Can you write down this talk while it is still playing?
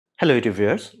Hello YouTube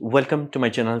viewers, welcome to my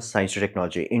channel Science to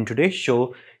Technology. In today's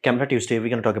show, Camera Tuesday, we're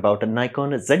going to talk about a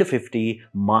Nikon Z50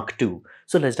 Mark II.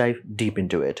 So let's dive deep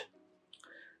into it.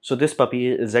 So this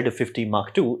puppy Z50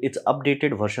 Mark II, it's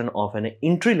updated version of an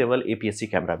entry-level APS-C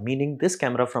camera, meaning this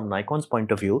camera from Nikon's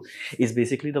point of view is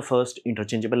basically the first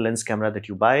interchangeable lens camera that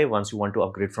you buy once you want to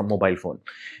upgrade from mobile phone.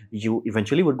 You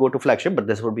eventually would go to flagship, but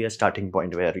this would be a starting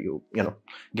point where you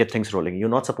get things rolling. You're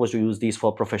not supposed to use these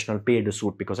for professional paid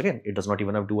suit because again, it does not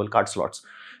even have dual card slots.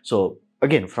 So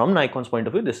again, from Nikon's point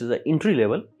of view, this is an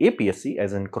entry-level APS-C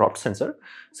as in cropped sensor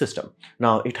system.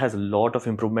 Now, it has a lot of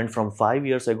improvement from 5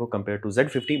 years ago compared to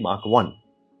Z50 Mark I.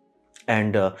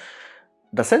 And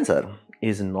the sensor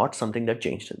is not something that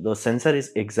changed. The sensor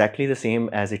is exactly the same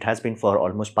as it has been for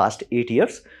almost past 8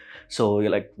 years. So you're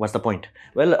like, what's the point?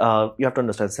 Well, you have to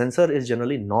understand, sensor is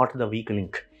generally not the weak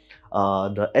link.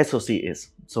 The SoC is.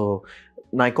 So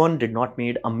Nikon did not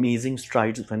made amazing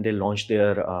strides when they launched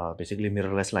their basically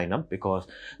mirrorless lineup because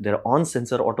their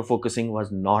on-sensor autofocusing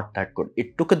was not that good.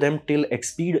 It took them till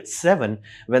Xpeed 7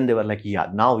 when they were like, yeah,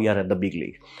 now we are at the big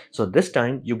league. So this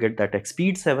time you get that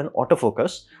Xpeed 7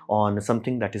 autofocus on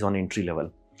something that is on entry level.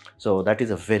 So that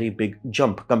is a very big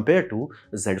jump compared to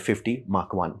Z50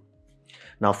 Mark I.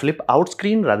 Now flip out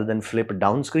screen rather than flip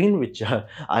down screen, which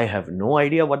I have no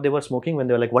idea what they were smoking when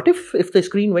they were like, what if the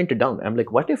screen went down? I'm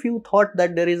like, what if you thought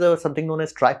that there is something known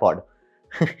as tripod?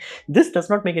 This does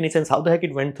not make any sense. How the heck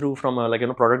it went through from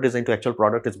product design to actual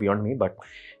product is beyond me, but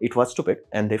it was stupid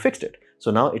and they fixed it. So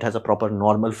now it has a proper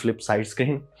normal flip side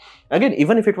screen. Again,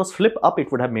 even if it was flip up,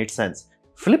 it would have made sense.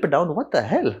 Flip down, what the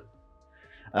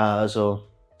hell? So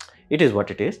it is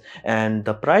what it is, and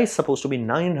the price supposed to be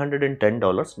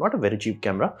 $910, not a very cheap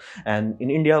camera. And in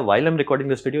India, while I'm recording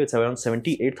this video, it's around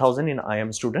 78,000 in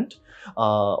IM Student.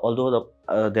 Although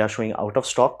they are showing out of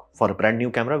stock for a brand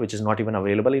new camera, which is not even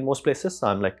available in most places. So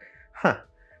I'm like, huh.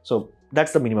 So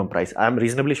that's the minimum price. I'm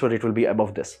reasonably sure it will be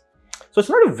above this. So it's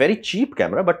not a very cheap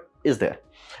camera, but is there.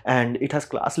 And it has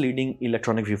class-leading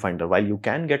electronic viewfinder. While you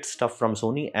can get stuff from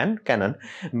Sony and Canon,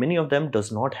 many of them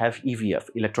does not have EVF,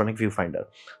 electronic viewfinder.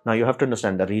 Now you have to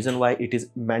understand the reason why it is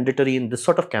mandatory in this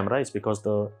sort of camera is because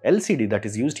the LCD that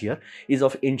is used here is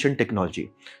of ancient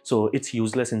technology. So it's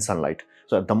useless in sunlight.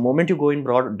 So at the moment you go in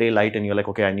broad daylight and you're like,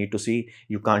 okay, I need to see,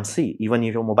 you can't see. Even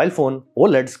if your mobile phone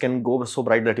OLEDs can go so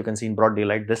bright that you can see in broad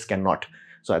daylight, this cannot.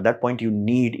 So at that point you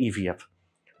need EVF.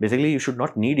 Basically, you should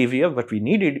not need EVF, but we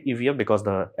needed EVF because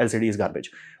the LCD is garbage.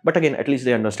 But again, at least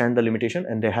they understand the limitation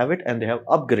and they have it and they have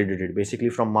upgraded it. Basically,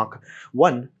 from Mark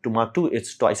I to Mark II,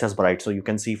 it's twice as bright. So you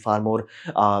can see far more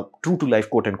true to life,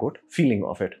 quote unquote, feeling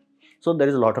of it. So there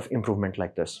is a lot of improvement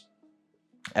like this.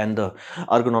 And the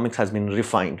ergonomics has been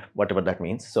refined, whatever that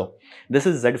means. So this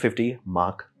is Z50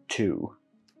 Mark II.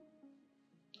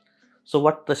 So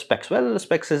what the specs? Well, the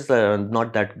specs is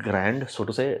not that grand, so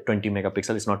to say. 20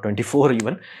 megapixel, it's not 24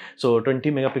 even. So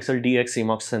 20 megapixel DX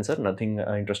CMOS sensor, nothing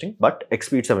interesting. But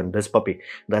Xpeed 7, this puppy,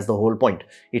 that's the whole point.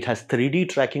 It has 3D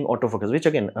tracking autofocus, which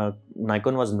again,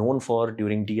 Nikon was known for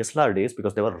during DSLR days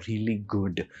because they were really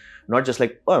good. Not just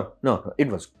like, oh, no, it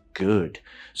was good.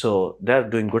 So they're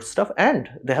doing good stuff and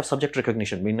they have subject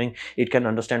recognition, meaning it can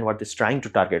understand what it's trying to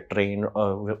target: train,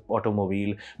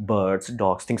 automobile, birds,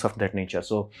 dogs, things of that nature.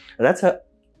 So that's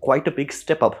quite a big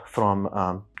step up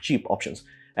from cheap options.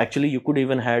 Actually, you could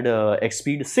even had a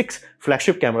Xpeed 6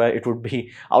 flagship camera, it would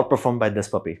be outperformed by this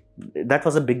puppy. That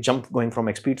was a big jump going from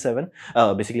Xpeed 7,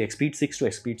 basically Xpeed 6 to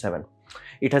Xpeed 7.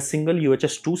 It has single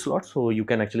UHS 2 slots, so you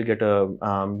can actually get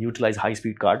a utilize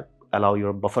high-speed card, allow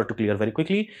your buffer to clear very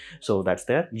quickly. So that's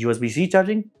there. USB-C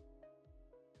charging,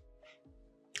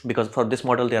 because for this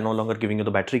model they are no longer giving you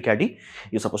the battery caddy.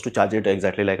 You're supposed to charge it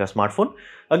exactly like a smartphone.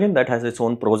 Again, that has its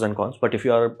own pros and cons, but if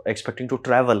you are expecting to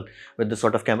travel with this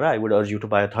sort of camera, I would urge you to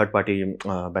buy a third-party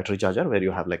battery charger where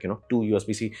you have like, two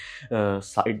USB-C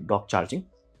side dock charging.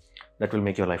 That will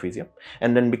make your life easier.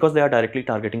 And then because they are directly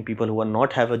targeting people who are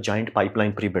not have a giant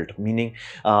pipeline pre-built, meaning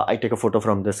I take a photo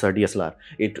from this DSLR,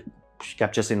 it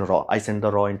captures in RAW. I send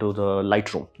the RAW into the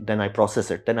Lightroom, then I process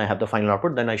it, then I have the final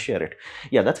output, then I share it.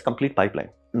 Yeah, that's a complete pipeline.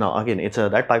 Now again, it's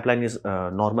that pipeline is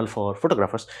normal for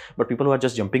photographers, but people who are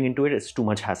just jumping into it, it's too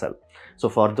much hassle. So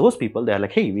for those people, they are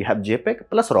like, hey, we have JPEG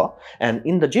plus RAW, and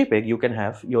in the JPEG you can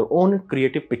have your own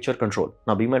creative picture control.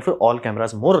 Now be mindful, all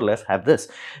cameras more or less have this.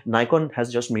 Nikon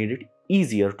has just made it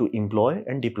easier to employ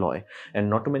and deploy, and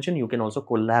not to mention you can also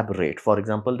collaborate. For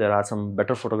example, there are some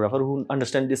better photographers who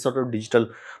understand this sort of digital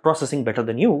processing better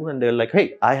than you, and they're like,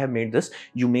 hey, I have made this,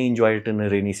 you may enjoy it in a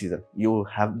rainy season. You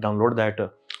have download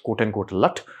that quote-unquote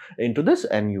LUT into this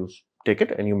and you take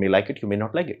it, and you may like it, you may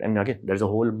not like it. And again, there's a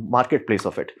whole marketplace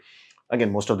of it.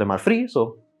 Again, most of them are free,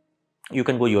 so you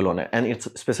can go YOLO on it, and it's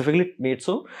specifically made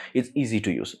so it's easy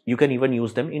to use. You can even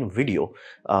use them in video,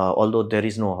 although there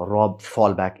is no raw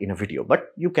fallback in a video,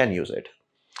 but you can use it.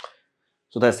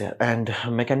 So that's there. And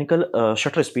mechanical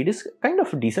shutter speed is kind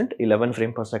of decent, 11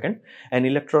 frame per second, and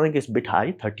electronic is bit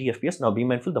high, 30 fps. Now be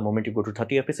mindful, the moment you go to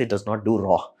 30 fps, it does not do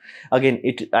raw. Again,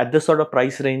 it at this sort of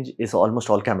price range is almost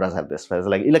all cameras have this, whereas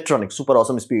like electronic super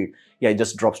awesome speed, yeah, it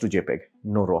just drops to JPEG,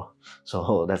 no raw.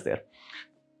 So that's there.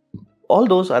 All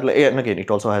those are like, and again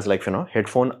it also has like, you know,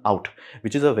 headphone out,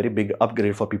 which is a very big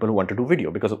upgrade for people who want to do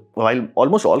video, because while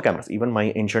almost all cameras, even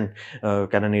my ancient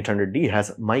Canon 800D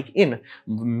has mic in,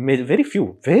 very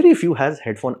few has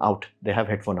headphone out. They have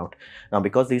headphone out. Now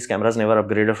because these cameras never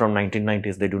upgraded from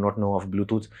 1990s, they do not know of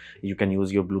Bluetooth. You can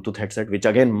use your Bluetooth headset, which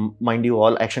again, mind you,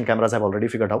 all action cameras have already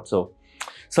figured out. So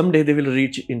someday they will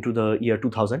reach into the year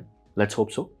 2000. Let's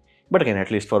hope so. But again,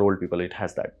 at least for old people, it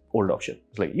has that old option.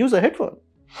 It's like, use a headphone.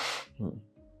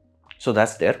 So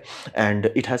that's there,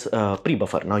 and it has a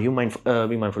pre-buffer. Now you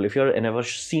be mindful, if you're never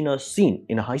seen a scene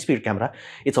in a high-speed camera,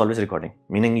 it's always recording,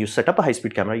 meaning you set up a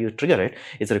high-speed camera, you trigger it,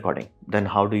 it's recording. Then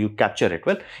how do you capture it?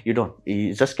 Well, you don't.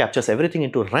 It just captures everything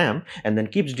into RAM and then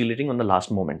keeps deleting on the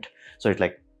last moment. So it's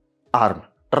like ARM.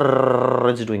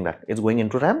 It's doing that. It's going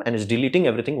into RAM and it's deleting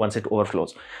everything once it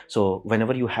overflows. So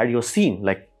whenever you had your scene,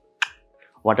 like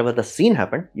whatever the scene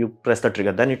happened, you press the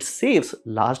trigger, then it saves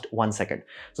last 1 second.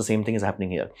 So same thing is happening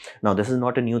here. Now this is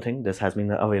not a new thing. This has been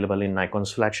available in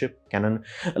Nikon's flagship, Canon,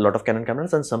 a lot of Canon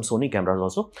cameras, and some Sony cameras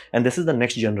also. And this is the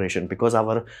next generation, because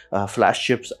our flash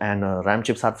chips and RAM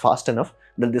chips are fast enough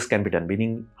that this can be done,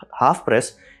 meaning half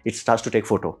press, it starts to take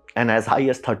photo, and as high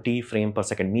as 30 frame per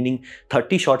second, meaning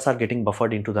 30 shots are getting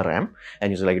buffered into the RAM,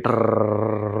 and you're like,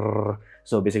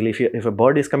 so basically if a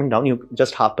bird is coming down, you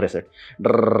just half press it.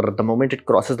 The moment it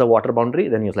crosses the water boundary,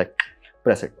 then you're like,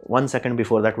 press it. 1 second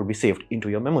before that would be saved into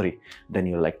your memory. Then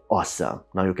you're like, awesome,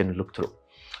 now you can look through.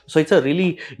 So it's a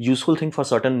really useful thing for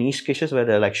certain niche cases where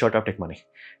they're like, shut up, take money.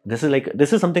 This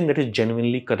is something that is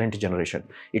genuinely current generation.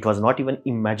 It was not even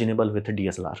imaginable with a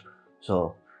DSLR.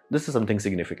 So this is something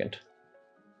significant.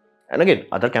 And again,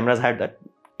 other cameras had that.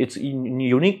 It's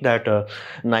unique that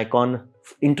Nikon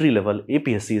entry-level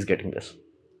APS-C is getting this.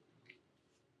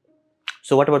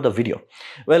 So what about the video?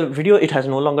 Well, video, it has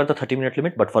no longer the 30-minute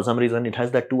limit, but for some reason it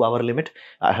has that 2-hour limit.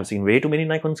 I have seen way too many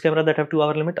Nikon's camera that have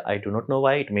 2-hour limit. I do not know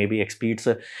why. It maybe exceeds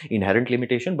inherent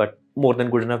limitation, but more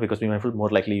than good enough, because be mindful, more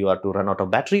likely you are to run out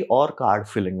of battery or card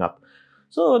filling up.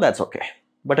 So that's okay.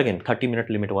 But again, 30-minute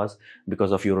limit was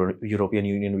because of European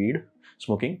Union weed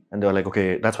smoking, and they were like,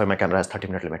 okay, that's why my camera has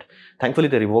 30-minute limit. Thankfully,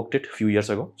 they revoked it a few years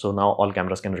ago. So now all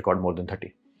cameras can record more than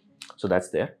 30. So that's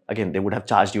there. Again, they would have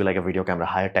charged you like a video camera,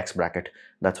 higher tax bracket.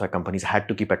 That's why companies had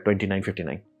to keep at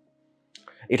 $29.59.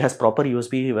 It has proper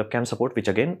USB webcam support, which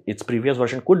again, its previous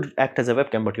version could act as a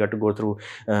webcam, but you have to go through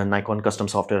Nikon custom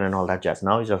software and all that jazz.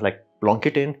 Now it's just like plonk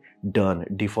it in, done,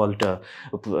 default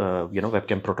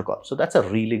webcam protocol. So that's a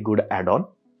really good add-on.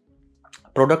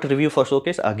 Product review for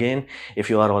showcase, again, if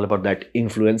you are all about that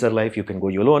influencer life, you can go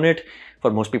YOLO on it. For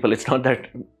most people, it's not that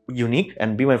unique,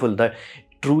 and be mindful that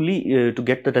truly to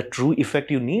get the true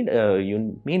effect you need,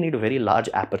 you may need a very large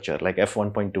aperture like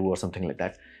f1.2 or something like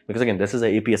that, because again, this is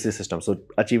an APS-C system, so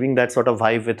achieving that sort of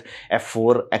vibe with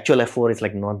f4, actual f4 is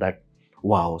like not that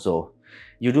wow. So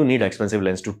you do need an expensive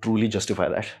lens to truly justify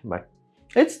that, but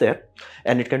it's there,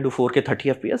 and it can do 4K 30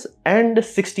 FPS and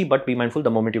 60, but be mindful,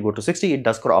 the moment you go to 60, it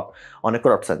does crop on a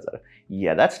cropped sensor.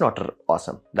 Yeah, that's not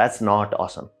awesome. That's not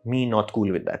awesome. Me not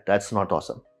cool with that. That's not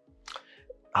awesome.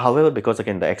 However, because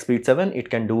again, the X-Speed 7, it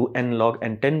can do N-Log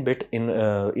and 10-bit in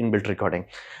inbuilt recording.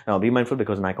 Now, be mindful,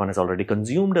 because Nikon has already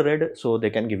consumed RED, so they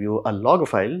can give you a log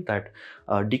file that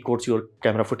decodes your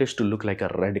camera footage to look like a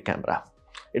RED camera.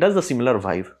 It has a similar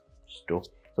vibe too.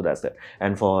 So that's there.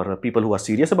 And for people who are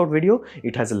serious about video,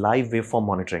 it has live waveform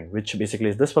monitoring, which basically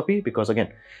is this puppy, because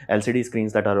again, LCD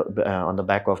screens that are on the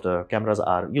back of the cameras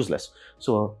are useless.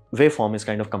 So waveform is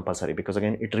kind of compulsory, because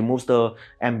again, it removes the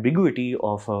ambiguity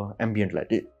of ambient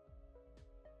light.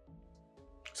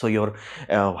 So your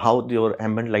how your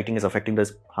ambient lighting is affecting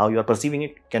this, how you are perceiving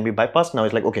it can be bypassed. Now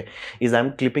it's like, okay, is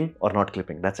I'm clipping or not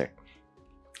clipping? That's it.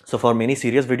 So for many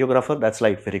serious videographer, that's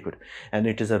like very good. And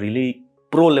it is a really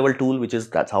pro level tool, which is,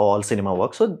 that's how all cinema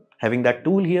works. So having that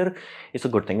tool here is a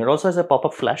good thing. It also has a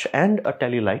pop-up flash and a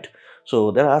tele light.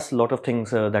 So there are a lot of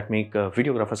things that make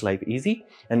videographer's life easy.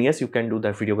 And yes, you can do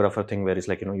that videographer thing where it's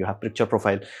like, you have picture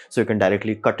profile, so you can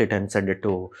directly cut it and send it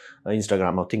to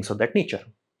Instagram or things of that nature.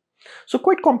 So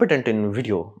quite competent in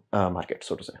video market,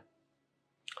 so to say.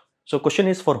 So question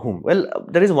is for whom? Well,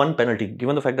 there is one penalty.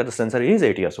 Given the fact that the sensor is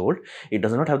 8 years old, it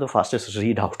does not have the fastest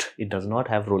readout. It does not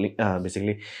have rolling,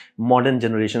 basically modern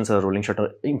generations rolling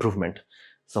shutter improvement.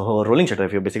 So rolling shutter,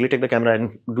 if you basically take the camera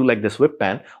and do like this whip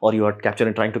pan, or you are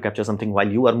trying to capture something while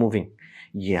you are moving,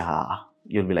 yeah,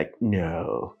 you'll be like,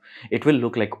 no, it will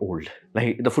look like old.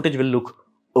 Like the footage will look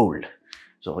old.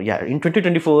 So yeah, in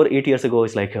 2024, 8 years ago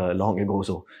is like long ago.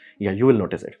 So yeah, you will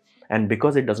notice it. And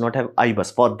because it does not have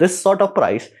IBUS for this sort of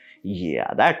price,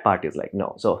 yeah, that part is like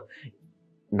no. So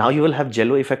now you will have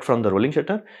jello effect from the rolling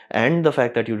shutter and the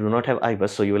fact that you do not have IBUS,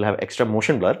 so you will have extra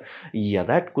motion blur. Yeah,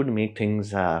 that could make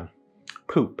things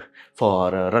poop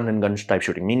for run and gun type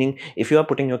shooting. Meaning, if you are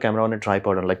putting your camera on a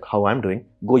tripod and like how I'm doing,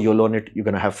 go YOLO on it, you're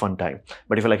gonna have fun time.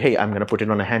 But if you're like, hey, I'm gonna put it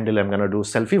on a handle, I'm gonna do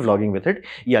selfie vlogging with it,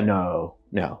 yeah, no.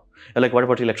 You're like, what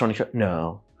about electronic shot?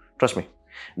 No, trust me.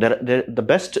 The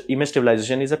best image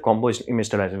stabilization is a combo image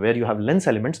stabilization where you have lens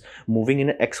elements moving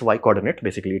in an XY coordinate,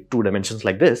 basically 2 dimensions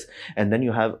like this, and then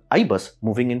you have IBUS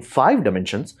moving in 5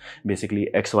 dimensions, basically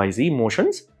XYZ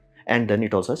motions, and then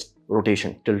it also has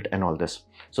rotation, tilt, and all this.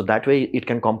 So that way it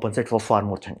can compensate for far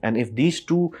more thing. And if these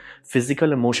two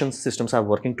physical emotion systems are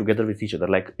working together with each other,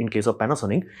 like in case of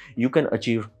Panasonic, you can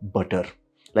achieve butter.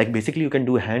 Like basically you can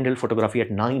do handheld photography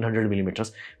at 900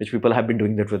 millimeters, which people have been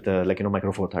doing that with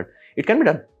Micro Four Third. It can be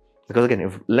done. Because again,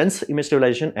 if lens image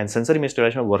stabilization and sensor image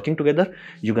stabilization are working together,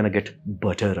 you're gonna get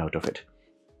butter out of it.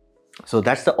 So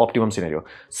that's the optimum scenario.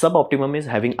 Sub-optimum is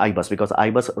having IBUS, because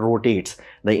IBUS rotates.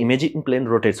 The image in plane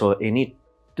rotates. So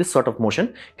this sort of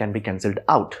motion can be cancelled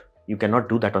out. You cannot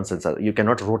do that on sensor. You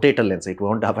cannot rotate a lens. It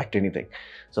won't affect anything.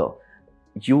 So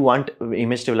you want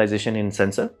image stabilization in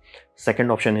sensor.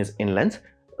 Second option is in lens.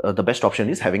 The best option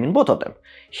is having in both of them.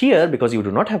 Here, because you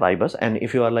do not have IBUS, and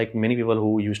if you are like many people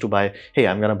who used to buy, hey,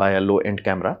 I'm gonna buy a low-end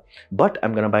camera, but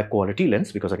I'm gonna buy quality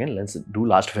lens, because again, lenses do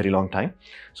last very long time.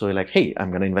 So you're like, hey,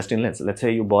 I'm gonna invest in lens. Let's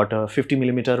say you bought a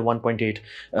 50mm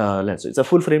 1.8 lens. It's a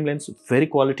full frame lens, very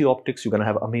quality optics. You're gonna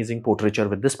have amazing portraiture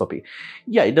with this puppy.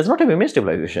 Yeah, it does not have image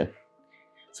stabilization.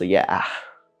 So yeah,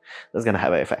 that's gonna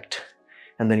have an effect.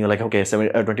 And then you're like, okay,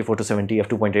 24 to 70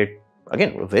 f2.8.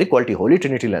 Again, very quality Holy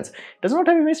Trinity lens. Does not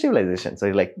have image stabilization. So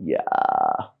you're like, yeah.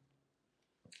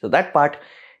 So that part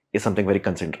is something very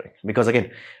considering. Because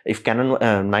again, if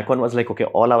Nikon was like, okay,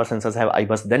 all our sensors have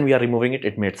IBUS, then we are removing it,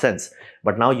 it made sense.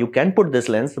 But now you can put this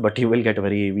lens, but you will get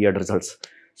very weird results.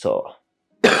 So,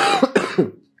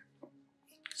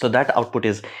 so that output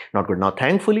is not good. Now,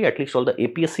 thankfully, at least all the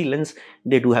APS-C lens,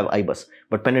 they do have IBUS.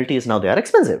 But penalty is now they are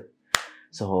expensive.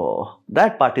 So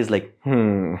that part is like,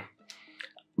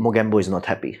 Mogambo is not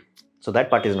happy. So that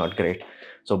part is not great.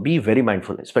 So be very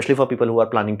mindful, especially for people who are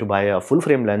planning to buy a full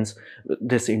frame lens,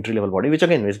 this entry level body, which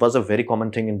again, it was a very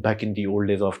common thing back in the old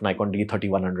days of Nikon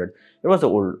D3100. It was the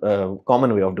old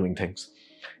common way of doing things.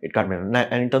 It can't be.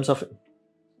 And in terms of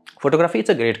photography, it's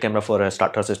a great camera for a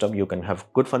starter system. You can have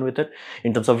good fun with it.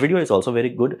 In terms of video, it's also very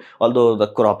good. Although the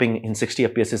cropping in 60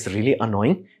 FPS is really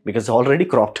annoying because it's already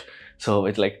cropped. So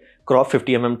it's like, crop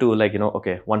 50mm to like,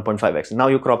 okay, 1.5x. Now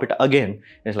you crop it again.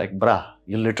 It's like, bruh,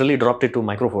 you literally dropped it to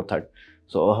Micro Four Third.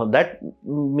 So that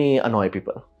may annoy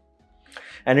people.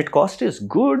 And its cost is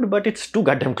good, but it's too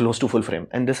goddamn close to full frame.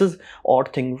 And this is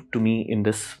odd thing to me in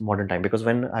this modern time, because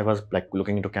when I was like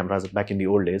looking into cameras back in the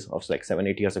old days of like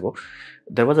 7-8 years ago,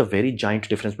 there was a very giant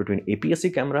difference between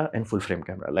APS-C camera and full frame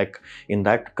camera. Like in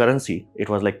that currency, it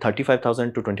was like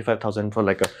 35,000 to 25,000 for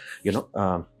like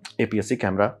a APS-C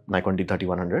camera, Nikon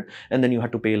D3100, and then you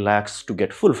had to pay lakhs to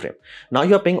get full frame. Now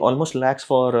you are paying almost lakhs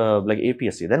for like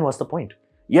APS-C. Then what's the point?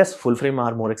 Yes, full frame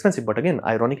are more expensive, but again,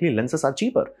 ironically, lenses are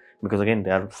cheaper because again,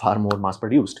 they are far more mass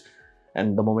produced.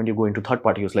 And the moment you go into third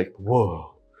party, it's like,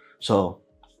 whoa. So,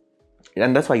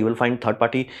 and that's why you will find third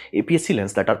party APS-C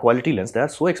lens that are quality lens. They are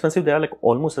so expensive, they are like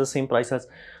almost the same price as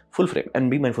full frame. And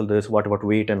be mindful, this what about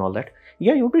weight and all that.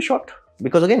 Yeah, you'll be shocked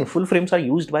because again, full frames are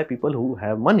used by people who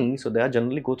have money. So they are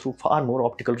generally go through far more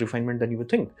optical refinement than you would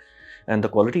think. And the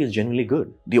quality is genuinely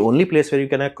good. The only place where you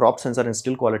can have crop sensor and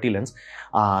still quality lens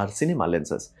are cinema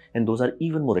lenses, and those are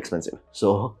even more expensive.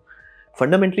 So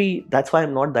fundamentally, that's why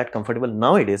I'm not that comfortable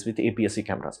nowadays with APS-C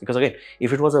cameras, because again,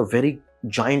 if it was a very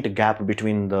giant gap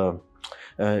between the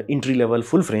entry level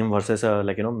full frame versus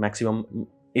maximum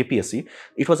APS-C,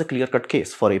 it was a clear-cut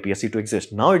case for APS-C to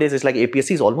exist. Nowadays, it's like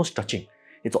APS-C is almost touching.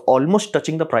 It's almost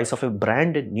touching the price of a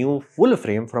brand new full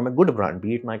frame from a good brand,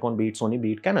 be it Nikon, be it Sony,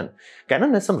 be it Canon.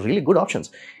 Canon has some really good options.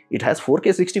 It has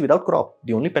 4K 60 without crop.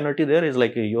 The only penalty there is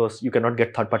like you cannot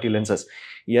get third-party lenses.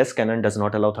 Yes, Canon does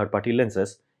not allow third-party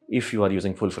lenses if you are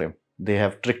using full frame. They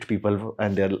have tricked people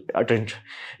and their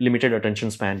limited attention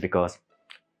span because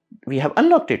we have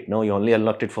unlocked it. No, you only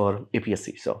unlocked it for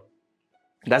APS-C. So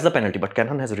That's the penalty. But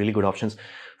Canon has really good options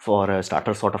for a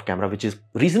starter sort of camera, which is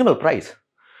reasonable price.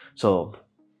 So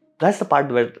that's the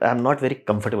part where I'm not very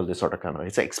comfortable with this sort of camera.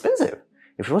 It's expensive.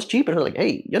 If it was cheap, it was like,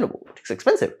 hey, it's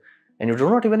expensive. And you do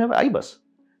not even have IBUS.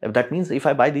 That means if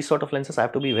I buy these sort of lenses, I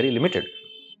have to be very limited.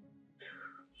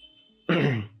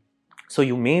 So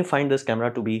you may find this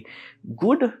camera to be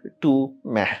good to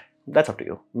meh. That's up to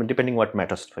you, depending what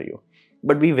matters for you.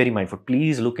 But be very mindful.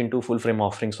 Please look into full frame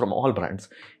offerings from all brands.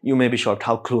 You may be shocked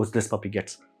how close this puppy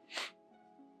gets.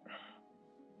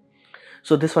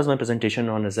 So this was my presentation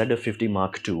on a Z50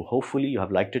 Mark II. Hopefully you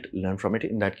have liked it, learned from it.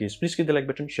 In that case, please click the like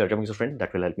button, share it with a friend.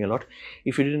 That will help me a lot.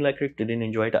 If you didn't like it, didn't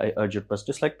enjoy it, I urge you to press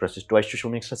dislike, press it twice to show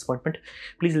me extra disappointment.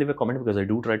 Please leave a comment because I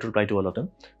do try to reply to all of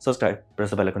them. Subscribe, press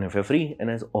the bell icon if you're free,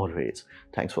 and as always,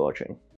 thanks for watching.